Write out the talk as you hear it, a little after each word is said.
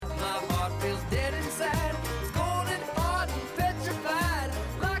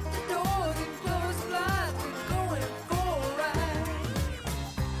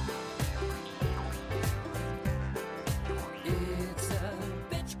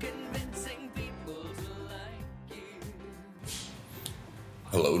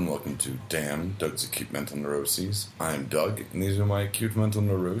Hello and welcome to Damn Doug's Acute Mental Neuroses. I'm Doug, and these are my acute mental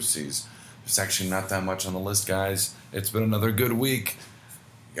neuroses. There's actually not that much on the list, guys. It's been another good week.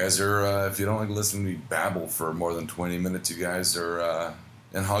 You guys are, if you don't like listening to me babble for more than 20 minutes, you guys are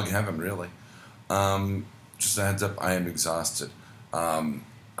in hog heaven, really. Just a heads up, I am exhausted.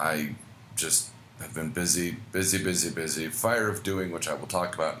 I just have been busy. Fire of doing, which I will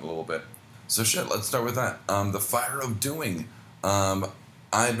talk about in a little bit. So let's start with that. The fire of doing.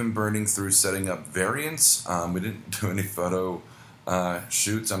 I've been burning through setting up variants. We didn't do any photo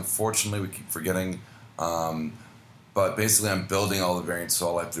shoots, unfortunately. We keep forgetting. But basically, I'm building all the variants, so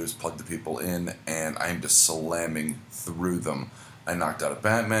all I have to do is plug the people in, and I'm just slamming through them. I knocked out a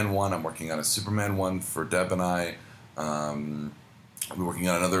Batman one. I'm working on a Superman one for Deb and I. We're working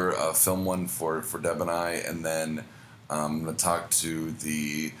on another film one for Deb and I, and then I'm going to talk to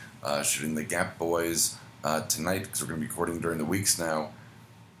the Shooting the Gap boys tonight, because we're going to be recording during the weeks now.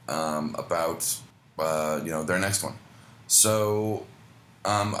 About their next one. So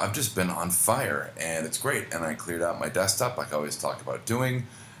I've just been on fire, and it's great. And I cleared out my desktop like I always talk about doing.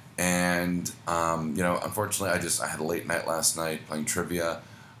 And unfortunately, I had a late night last night playing trivia,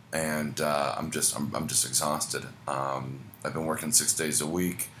 and I'm just exhausted. I've been working 6 days a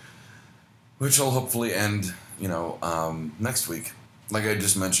week, which will hopefully end next week. Like I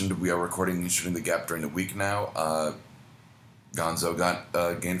just mentioned, we are recording Shooting the Gap during the week now. Gonzo got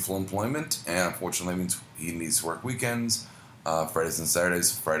gainful employment, and unfortunately means he needs to work weekends, Fridays and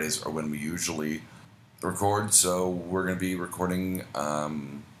Saturdays. Fridays are when we usually record, so we're going to be recording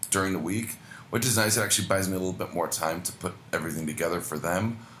during the week, which is nice. It actually buys me a little bit more time to put everything together for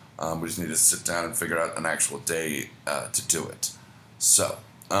them. We just need to sit down and figure out an actual day to do it. So,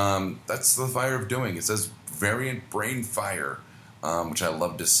 that's the fire of doing. It says variant brain fire, which I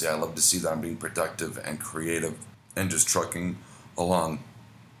love to see. I love to see that I'm being productive and creative and just trucking along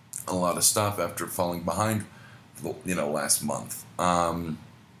a lot of stuff after falling behind, last month,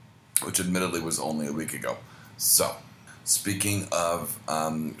 which admittedly was only a week ago. So, speaking of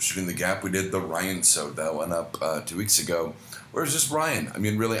Shooting the Gap, we did the Ryan Sode that went up 2 weeks ago, where it was just Ryan. I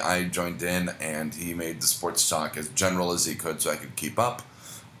mean, really, I joined in, and he made the sports talk as general as he could so I could keep up.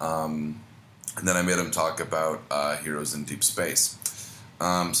 And then I made him talk about Heroes in Deep Space.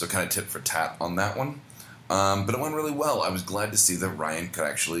 So kind of tit for tat on that one. But it went really well. I was glad to see that Ryan could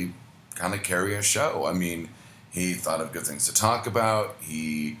actually kind of carry a show. I mean, he thought of good things to talk about.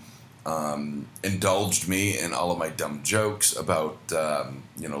 He indulged me in all of my dumb jokes about,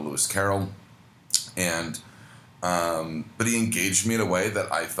 Lewis Carroll. And, but he engaged me in a way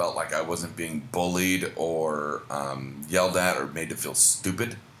that I felt like I wasn't being bullied or yelled at or made to feel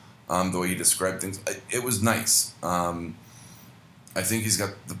stupid. The way he described things. It was nice. I think he's got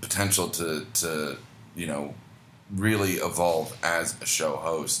the potential to really evolve as a show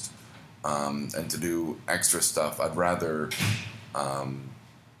host, and to do extra stuff. I'd rather,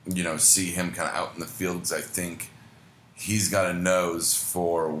 see him kind of out in the field, because I think he's got a nose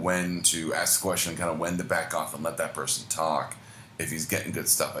for when to ask a question, kind of when to back off and let that person talk if he's getting good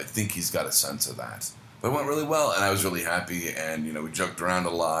stuff. I think he's got a sense of that. But it went really well, and I was really happy, and, we joked around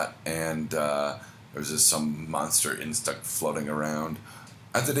a lot, and there was just some monster insect floating around.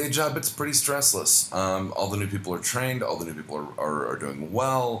 At the day job, it's pretty stressless. All the new people are trained. All the new people are doing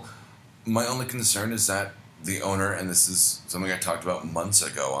well. My only concern is that the owner, and this is something I talked about months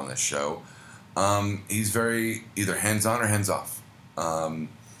ago on this show, he's very either hands-on or hands-off.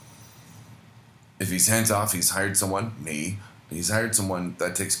 If he's hands-off, he's hired someone, me. He's hired someone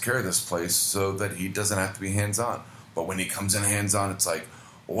that takes care of this place so that he doesn't have to be hands-on. But when he comes in hands-on, it's like,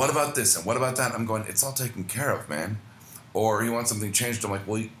 well, what about this and what about that? I'm going, it's all taken care of, man. Or he wants something changed. I'm like,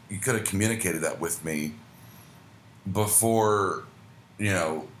 well, you could have communicated that with me before,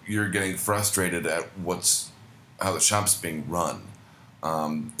 you're getting frustrated at how the shop's being run.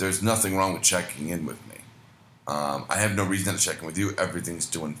 There's nothing wrong with checking in with me. I have no reason to check in with you. Everything's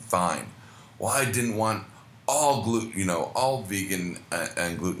doing fine. Well, I didn't want all all vegan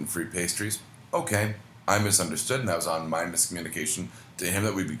and gluten-free pastries. Okay, I misunderstood, and that was on my miscommunication to him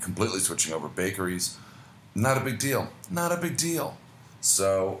that we'd be completely switching over bakeries. Not a big deal.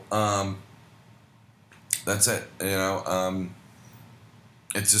 So, that's it.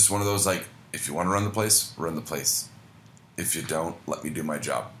 It's just one of those, like, if you want to run the place, run the place. If you don't, let me do my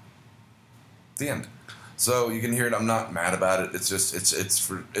job. The end. So you can hear it. I'm not mad about it. It's just,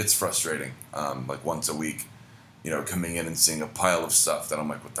 it's frustrating. Like once a week, coming in and seeing a pile of stuff that I'm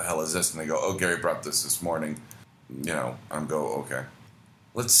like, what the hell is this? And they go, oh, Gary brought this morning. I'm okay.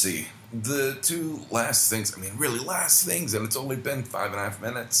 Let's see. The two last things, really last things, and it's only been 5.5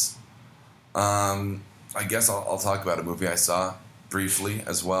 minutes. I guess I'll talk about a movie I saw briefly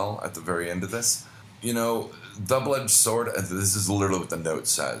as well at the very end of this. You know, double-edged sword, this is literally what the note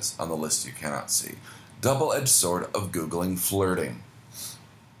says on the list you cannot see. Double-edged sword of Googling flirting.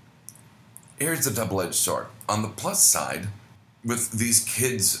 Here's the double-edged sword. On the plus side, with these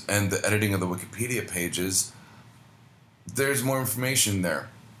kids and the editing of the Wikipedia pages, there's more information there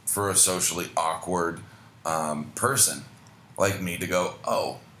for a socially awkward person like me to go,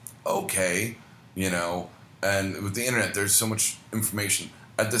 oh, okay, you know. And with the internet, there's so much information.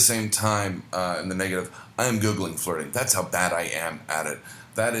 At the same time, in the negative, I am Googling flirting. That's how bad I am at it.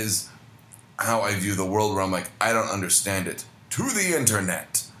 That is how I view the world, where I'm like, I don't understand it. To the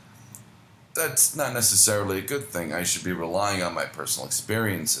internet. That's not necessarily a good thing. I should be relying on my personal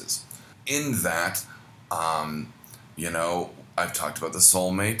experiences. In that, you know, I've talked about the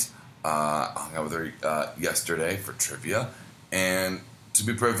soulmate. I hung out with her yesterday for trivia. And to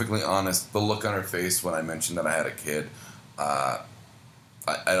be perfectly honest, the look on her face when I mentioned that I had a kid, I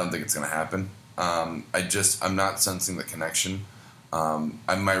don't think it's going to happen. I'm not sensing the connection.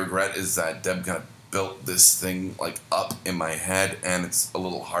 My regret is that Deb kind of built this thing like up in my head, and it's a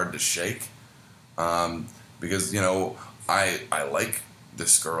little hard to shake. Because, you know, I like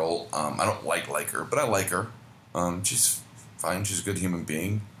this girl. I don't like her, but I like her. She's fine. She's a good human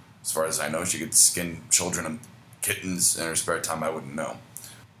being. As far as I know, she could skin children and kittens in her spare time. I wouldn't know.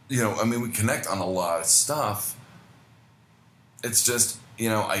 You know, I mean, we connect on a lot of stuff. It's just, you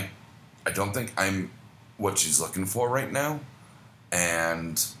know, I don't think I'm what she's looking for right now.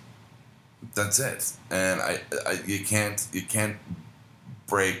 And that's it. And you can't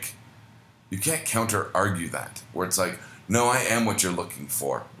counter argue that, where it's like, no, I am what you're looking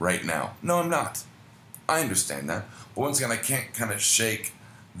for right now. No, I'm not. I understand that. But once again, I can't kind of shake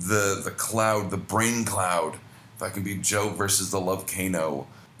the cloud, the brain cloud, if I can be Joe versus the Love Kano,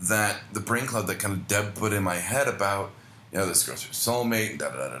 that the brain cloud that kind of Deb put in my head about, you know, this girl's her soulmate,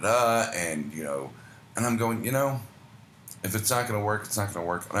 da-da-da-da-da, and, you know, and I'm going, you know, if it's not going to work, it's not going to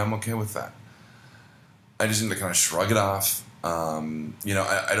work, and I'm okay with that. I just need to kind of shrug it off. You know,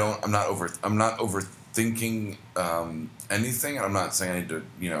 I'm not overthinking anything, and I'm not saying I need to,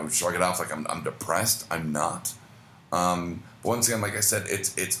 you know, shrug it off like I'm depressed. I'm not. But once again, like I said,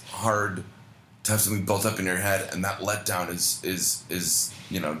 it's hard to have something built up in your head, and that letdown is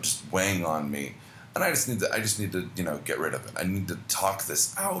you know, just weighing on me, and I just need to you know, get rid of it. I need to talk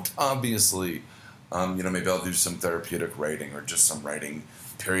this out. Obviously, you know, maybe I'll do some therapeutic writing or just some writing.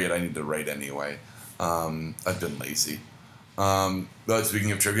 Period. I need to write anyway. I've been lazy. But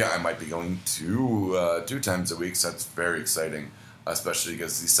speaking of trivia, I might be going two times a week, so that's very exciting, especially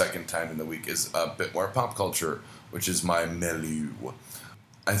because the second time in the week is a bit more pop culture, which is my milieu.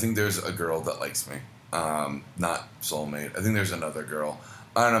 I think there's a girl that likes me, not soulmate. I think there's another girl.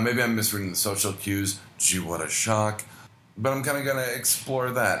 I don't know, maybe I'm misreading the social cues. Gee, what a shock. But I'm kind of going to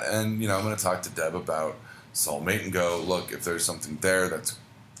explore that, and, you know, I'm going to talk to Deb about soulmate and go, look, if there's something there, that's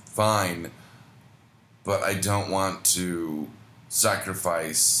fine. But I don't want to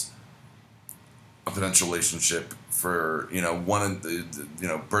sacrifice a potential relationship for, you know, one in the you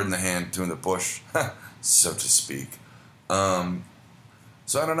know, bird in the hand, two in the bush, so to speak.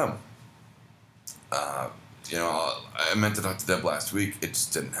 So I don't know. You know, I meant to talk to Deb last week. It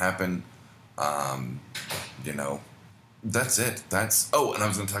just didn't happen. You know, that's it. Oh, and I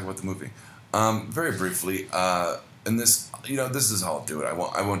was going to talk about the movie. Very briefly, and this, you know, this is how I'll do it. I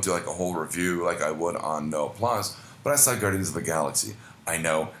won't do like a whole review like I would on No Applause, but I saw Guardians of the Galaxy. I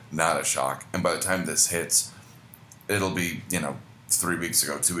know, not a shock. And by the time this hits, it'll be, you know, 2 weeks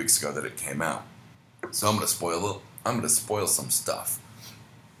ago that it came out. So I'm going to spoil some stuff.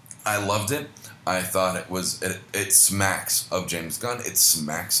 I loved it. I thought it smacks of James Gunn. It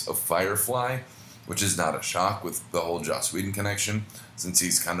smacks of Firefly, which is not a shock with the whole Joss Whedon connection, since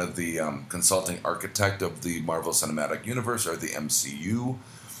he's kind of the consulting architect of the Marvel Cinematic Universe, or the MCU.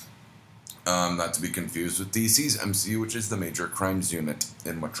 Not to be confused with DC's MCU, which is the Major Crimes Unit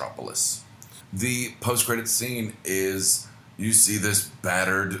in Metropolis. The post-credit scene is, you see this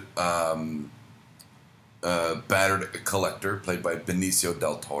battered collector played by Benicio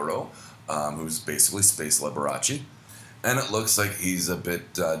del Toro, who's basically Space Liberace. And it looks like he's a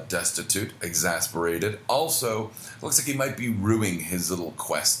bit destitute, exasperated. Also, it looks like he might be ruining his little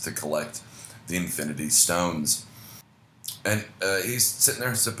quest to collect the Infinity Stones. And he's sitting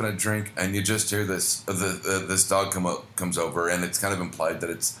there sipping a drink, and you just hear this dog comes over, and it's kind of implied that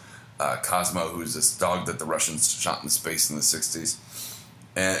it's Cosmo, who's this dog that the Russians shot into space in the 60s.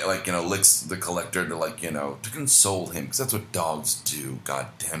 And, like, you know, licks the collector to, like, you know, to console him, because that's what dogs do, god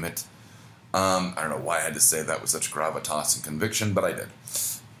damn it. I don't know why I had to say that with such gravitas and conviction, but I did.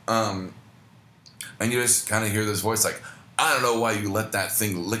 And you just kind of hear this voice like, I don't know why you let that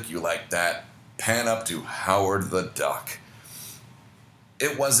thing lick you like that. Pan up to Howard the Duck.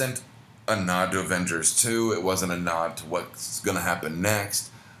 It wasn't a nod to Avengers 2. It wasn't a nod to what's going to happen next.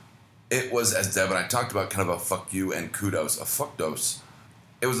 It was, as Deb and I talked about, kind of a fuck you and kudos, a fuck dose.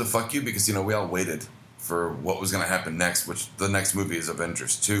 It was a fuck you because, we all waited for what was going to happen next, which the next movie is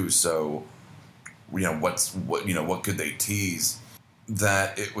Avengers 2, so, what could they tease?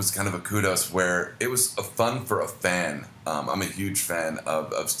 That it was kind of a kudos where it was a fun for a fan. I'm a huge fan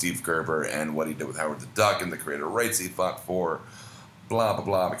of Steve Gerber and what he did with Howard the Duck and the creator rights he fought for, blah, blah,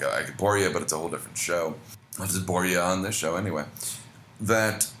 blah. Because I could bore you, but it's a whole different show. I'll just bore you on this show anyway.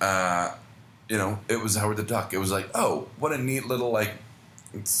 That, it was Howard the Duck. It was like, oh, what a neat little,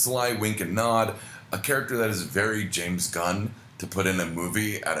 sly wink and nod. A character that is very James Gunn to put in a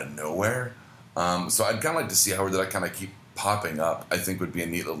movie out of nowhere. So I'd kind of like to see Howard the Duck kind of keep popping up. I think would be a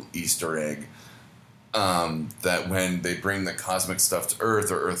neat little Easter egg. That when they bring the cosmic stuff to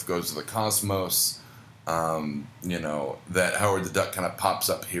Earth, or Earth goes to the cosmos, that Howard the Duck kind of pops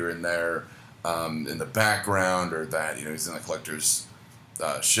up here and there in the background, or that, he's in the Collector's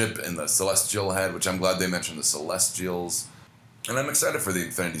ship in the Celestial Head, which I'm glad they mentioned the Celestials. And I'm excited for the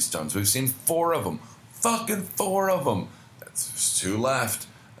Infinity Stones. We've seen 4 of them. Fucking 4 of them. There's 2 left.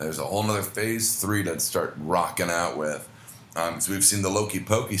 There's a whole nother phase 3 to start rocking out with. So we've seen the Loki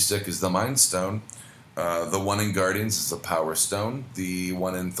Pokey Stick is the Mind Stone. The one in Guardians is the Power Stone. The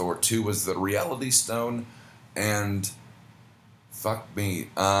one in Thor 2 was the Reality Stone. And fuck me.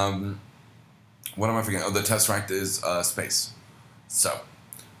 What am I forgetting? Oh, the Tesseract is space. So,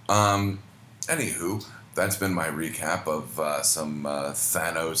 anywho, that's been my recap of some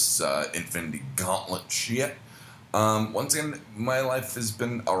Thanos Infinity Gauntlet shit. Once again, my life has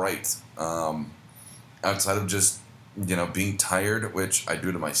been alright. Outside of just, being tired, which I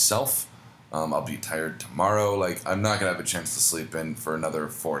do to myself. I'll be tired tomorrow. I'm not going to have a chance to sleep in for another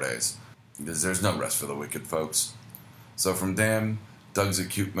 4 days. Because there's no rest for the wicked, folks. So from Damn Doug's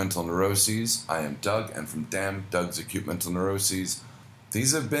Acute Mental Neuroses, I am Doug. And from Damn Doug's Acute Mental Neuroses,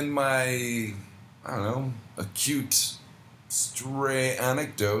 these have been my, acute, stray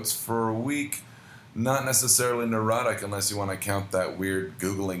anecdotes for a week. Not necessarily neurotic, unless you want to count that weird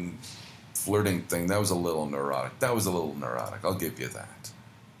Googling flirting thing. That was a little neurotic. I'll give you that.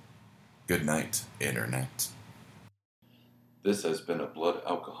 Good night, Internet. This has been a Blood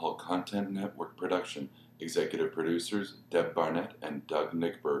Alcohol Content Network production. Executive producers Deb Barnett and Doug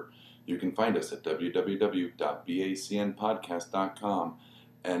Nickberg. You can find us at www.bacnpodcast.com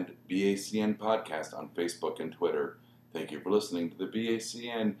and BACN Podcast on Facebook and Twitter. Thank you for listening to the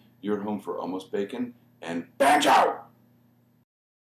BACN, your home for Almost Bacon and Banjo!